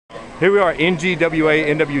Here we are, NGWA,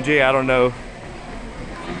 NWJ, I don't know.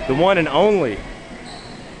 The one and only.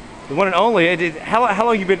 The one and only. How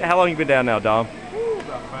long you been down now, Dom?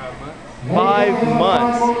 About 5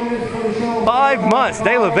 months. 5 months. 5 months.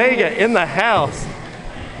 De La Vega in the house.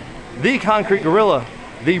 The Concrete Gorilla.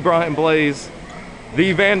 The Brian Blaze.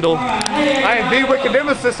 The Vandal. I am the Wicked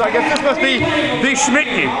Nemesis, so I guess this must be the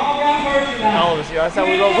Schmicky. All of us, yeah, that's how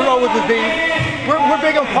we roll. We roll with the D. We're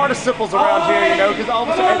big on participles around here, you know, because all of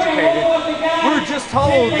us are educated. We were just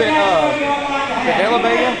told that De La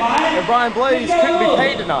Vega and Brian Blaze couldn't be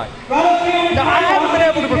paid tonight. Now, I haven't been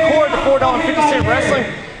able to record the $4.50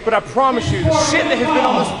 wrestling, but I promise you, the shit that has been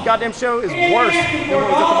on this goddamn show is worse than what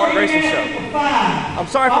was at the Mark Grayson show. I'm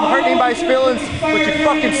sorry if I'm hurting anybody's feelings, but you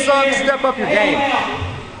fucking suck. Step up your game.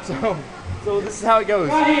 So this is how it goes.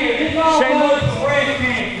 Shane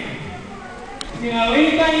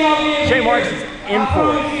Marks is in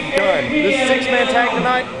for it. Done. This 6-man tag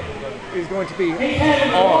tonight is going to be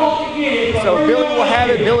on. So Billy will have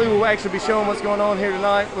it. Billy will actually be showing what's going on here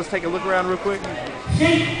tonight. Let's take a look around real quick.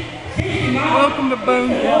 Welcome to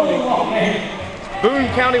Boone County. Boone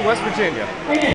County, West Virginia.